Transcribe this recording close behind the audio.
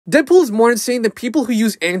Deadpool is more insane than people who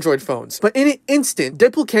use Android phones, but in an instant,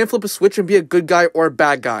 Deadpool can flip a switch and be a good guy or a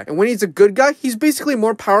bad guy. And when he's a good guy, he's basically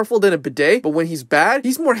more powerful than a bidet, but when he's bad,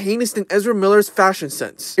 he's more heinous than Ezra Miller's fashion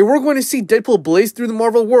sense. And we're going to see Deadpool blaze through the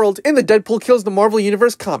Marvel world in the Deadpool Kills the Marvel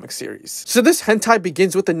Universe comic series. So this hentai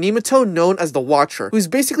begins with a nematode known as the Watcher, who's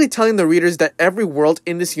basically telling the readers that every world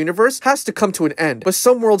in this universe has to come to an end, but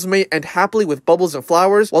some worlds may end happily with bubbles and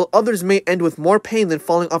flowers, while others may end with more pain than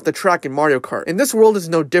falling off the track in Mario Kart. And this world is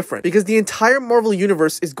no different, because the entire Marvel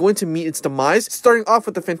universe is going to meet its demise, starting off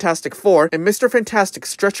with the Fantastic Four and Mr. Fantastic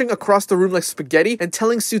stretching across the room like spaghetti and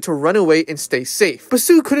telling Sue to run away and stay safe. But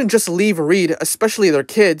Sue couldn't just leave Reed, especially their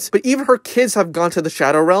kids, but even her kids have gone to the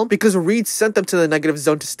Shadow Realm because Reed sent them to the negative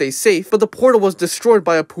zone to stay safe, but the portal was destroyed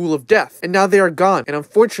by a pool of death, and now they are gone, and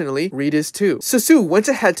unfortunately, Reed is too. So Sue went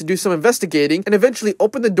ahead to do some investigating and eventually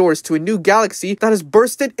opened the doors to a new galaxy that has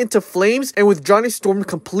bursted into flames, and with Johnny Storm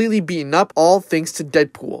completely beaten up, all thanks to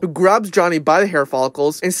Deadpool, who grabs Johnny by the hair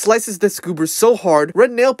follicles and slices the goober so hard,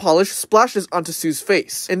 red nail polish splashes onto Sue's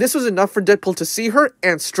face. And this was enough for Deadpool to see her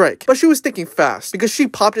and strike. But she was thinking fast, because she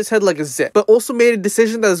popped his head like a zip, but also made a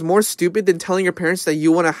decision that is more stupid than telling your parents that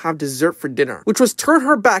you want to have dessert for dinner, which was turn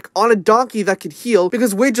her back on a donkey that could heal,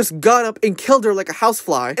 because Wade just got up and killed her like a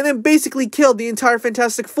housefly, and then basically killed the entire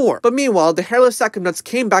Fantastic Four. But meanwhile, the hairless sack of nuts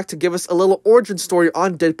came back to give us a little origin story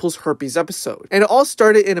on Deadpool's herpes episode. And it all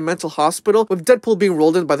started in a mental hospital, with Deadpool being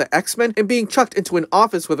rolled in by the X-Men and being chucked into an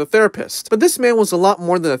office with a therapist. But this man was a lot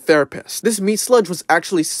more than a therapist. This meat sludge was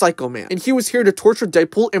actually Psycho Man, and he was here to torture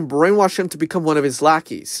Deadpool and brainwash him to become one of his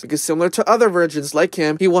lackeys. Because similar to other virgins like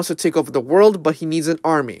him, he wants to take over the world, but he needs an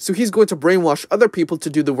army. So he's going to brainwash other people to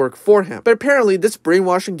do the work for him. But apparently, this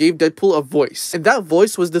brainwashing gave Deadpool a voice, and that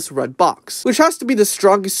voice was this red box, which has to be the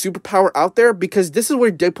strongest superpower out there, because this is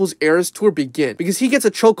where Deadpool's Eras tour begins. Because he gets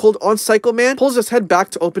a chokehold on Psycho Man, pulls his head back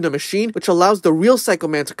to open a machine, which allows the real Psycho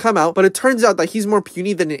Man to come out, but it turns out that he's more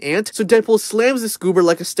puny than an ant, so Deadpool slams this goober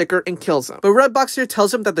like a sticker and kills him. But Redbox here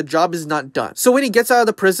tells him that the job is not done. So when he gets out of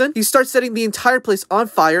the prison, he starts setting the entire place on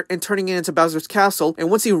fire and turning it into Bowser's castle, and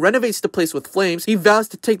once he renovates the place with flames, he vows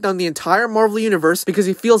to take down the entire Marvel universe because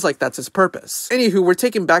he feels like that's his purpose. Anywho, we're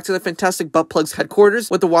taken back to the Fantastic Butt Plug's headquarters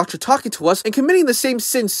with the Watcher talking to us and committing the same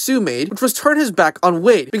sin Sue made, which was turn his back on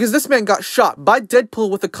Wade, because this man got shot by Deadpool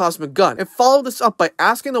with a cosmic gun, and followed this up by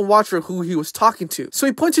asking the Watcher who he was talking to. So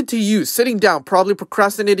he pointed to you sitting down, probably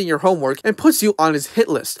procrastinating your homework, and puts you on his hit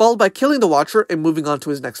list, followed by killing the Watcher and moving on to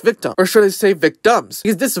his next victim. Or should I say victims,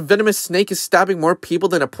 because this venomous snake is stabbing more people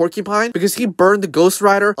than a porcupine, because he burned the Ghost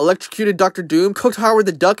Rider, electrocuted Dr. Doom, cooked Howard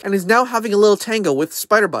the Duck, and is now having a little tango with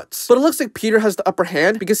Spider Butts. But it looks like Peter has the upper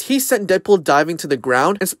hand, because he sent Deadpool diving to the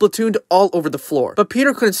ground and splatooned all over the floor. But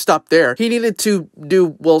Peter couldn't stop there. He needed to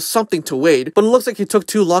do, well, something to Wade, but it looks like he took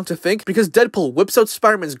too long to think, because Deadpool whips out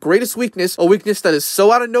Spider-Man's greatest weakness, a weakness that is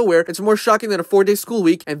so out of nowhere, it's more shocking than a 4-day school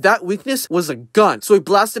week, and that weakness was a gun. So he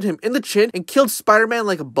blasted him in the chin and killed Spider-Man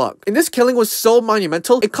like a bug. And this killing was so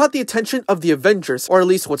monumental, it caught the attention of the Avengers, or at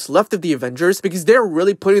least what's left of the Avengers, because they're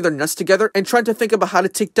really putting their nuts together and trying to think about how to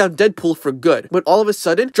take down Deadpool for good. But all of a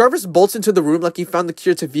sudden, Jarvis bolts into the room like he found the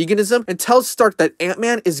cure to veganism and tells Stark that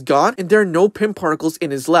Ant-Man is gone and there are no pin particles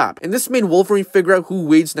in his lab. And this made Wolverine figure out who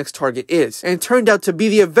Wade's next target is. And it turned out to be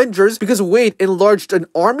the Avengers, because Wade enlarged an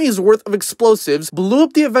army's worth of explosives, blew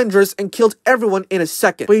up the Avengers, and killed everyone in a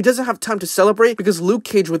second. But he doesn't have time to celebrate because Luke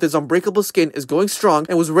Cage with his unbreakable skin is going strong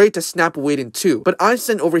and was ready to snap Wade in two. But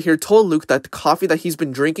Einstein over here told Luke that the coffee that he's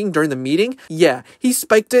been drinking during the meeting, yeah, he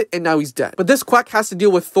spiked it and now he's dead. But this quack has to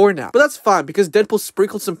deal with Thor now. But that's fine because Deadpool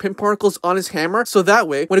sprinkled some pin particles on his hammer, so that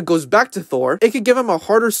way, when it goes back to Thor, it could give him a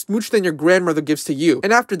harder smooch than your grandmother gives to you.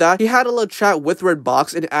 And after that, he had a little chat with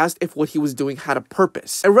Redbox and asked if what he was doing had a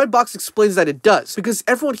purpose. And Redbox explains that it does, because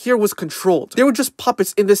everyone here was controlled. They were just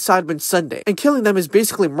puppets in this Sidemen Sunday, and killing them is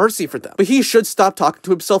basically mercy for them. But he should stop talking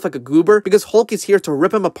to himself like a goober, because Hulk is here to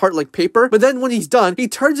rip him apart like paper. But then when he's done, he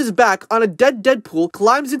turns his back on a dead Deadpool,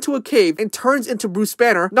 climbs into a cave, and turns into Bruce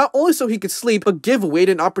Banner, not only so he could sleep, but give Wade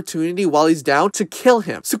an opportunity while he's down to kill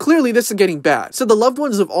him. So clearly this is getting bad. So the loved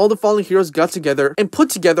ones of all the fallen heroes got together and put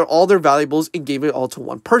together all their valuables and gave it all to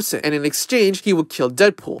one person. And in exchange, he would kill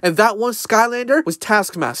Deadpool. And that one Skylander was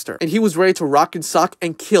Taskmaster, and he was ready to rock and sock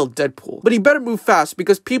and kill Deadpool. But he better move fast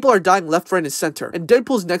because people are dying left, right, and center. And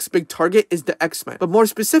Deadpool's next big target is the X-Men, but more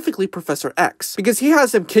specifically Professor X, because he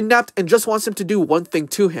has him kidnapped and just wants him to do one thing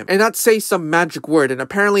to him, and not say some magic word. And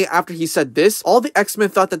apparently after he said this, all the X-Men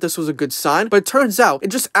thought that this was a good sign, but it turns out it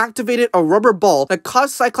just activated a rubber ball that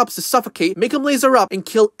caused Cyclops to suffocate, make him laser up, and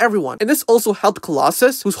kill everyone. And this also helped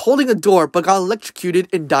Colossus, who's holding a door but got electrocuted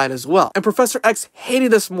and died as well. And Professor X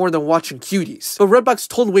hated this more than watching cuties. But Redbox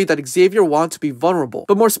told Wade that Xavier wanted to be vulnerable,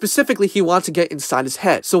 but more specifically he wanted to to get inside his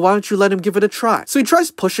head. So why don't you let him give it a try? So he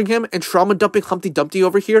tries pushing him and trauma dumping Humpty Dumpty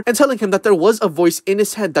over here and telling him that there was a voice in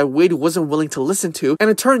his head that Wade wasn't willing to listen to, and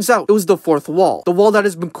it turns out it was the fourth wall. The wall that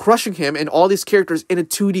has been crushing him and all these characters in a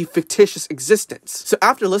 2D fictitious existence. So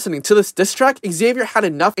after listening to this diss track, Xavier had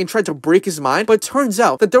enough and tried to break his mind, but it turns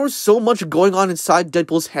out that there was so much going on inside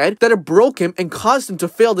Deadpool's head that it broke him and caused him to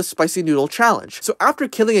fail the spicy noodle challenge. So after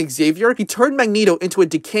killing Xavier, he turned Magneto into a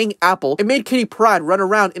decaying apple and made Kitty Pryde run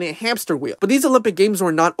around in a hamster wheel. But these Olympic Games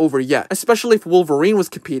were not over yet, especially if Wolverine was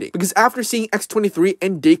competing, because after seeing X-23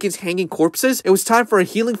 and Daken's hanging corpses, it was time for a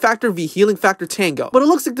Healing Factor v Healing Factor Tango. But it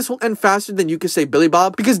looks like this will end faster than you could say Billy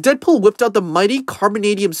Bob, because Deadpool whipped out the mighty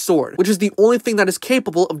Carbonadium Sword, which is the only thing that is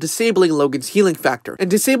capable of disabling Logan's healing factor. And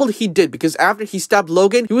disabled he did, because after he stabbed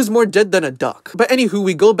Logan, he was more dead than a duck. But anywho,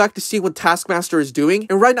 we go back to see what Taskmaster is doing,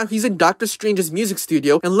 and right now he's in Doctor Strange's music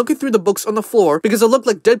studio and looking through the books on the floor because it looked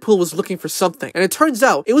like Deadpool was looking for something. And it turns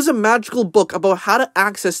out it was a magical book about how to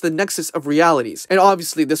access the nexus of realities. And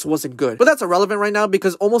obviously this wasn't good. But that's irrelevant right now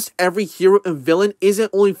because almost every hero and villain isn't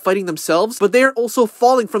only fighting themselves, but they are also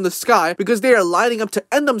falling from the sky because they are lining up to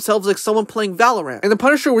end themselves like someone playing Valorant. And the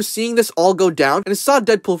Punisher was seeing this all go down and saw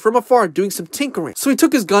Deadpool from afar doing some tinkering. So he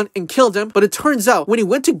took his gun and killed him, but it turns out when he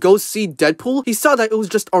went to go see Deadpool, he saw that it was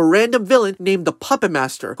just a random villain named the Puppet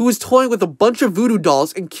Master who was toying with a bunch of voodoo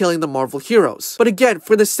dolls and killing the Marvel heroes. But again,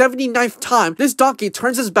 for the 79th time, this donkey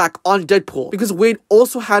turns his back on Deadpool because Wade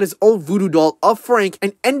also had his own voodoo doll of Frank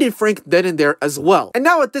and ended Frank then and there as well. And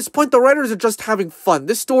now at this point, the writers are just having fun.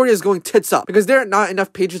 This story is going tits up because there are not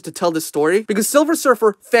enough pages to tell this story because Silver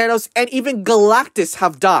Surfer, Thanos, and even Galactus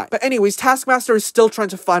have died. But anyways, Taskmaster is still trying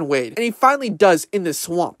to find Wade, and he finally does in this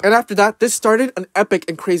swamp. And after that, this started an epic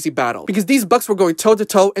and crazy battle because these bucks were going toe to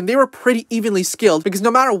toe and they were pretty evenly skilled because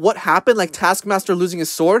no matter what happened, like Taskmaster losing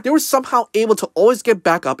his sword, they were somehow able to always get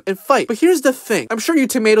back up and fight. But here's the thing, I'm sure you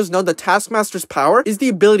tomatoes know that Taskmaster's power is the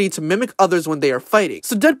ability to mimic others when they are fighting.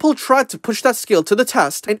 So Deadpool tried to push that skill to the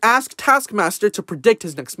test and asked Taskmaster to predict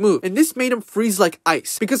his next move, and this made him freeze like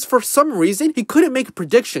ice because for some reason he couldn't make a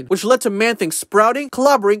prediction, which led to Man-Thing sprouting,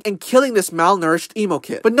 collaborating, and killing this malnourished emo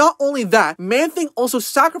kid. But not only that, Man-Thing also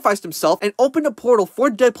sacrificed himself and opened a portal for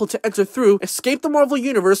Deadpool to enter through, escape the Marvel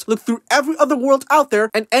Universe, look through every other world out there,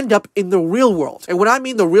 and end up in the real world. And when I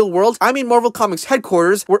mean the real world, I mean Marvel Comics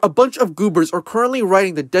headquarters, where a bunch of goobers are currently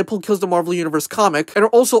writing the Deadpool Kills the Marvel Universe comic and are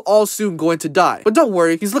also all soon going to die. But don't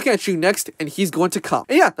worry, he's looking at you next and he's going to come.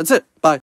 And yeah, that's it. Bye.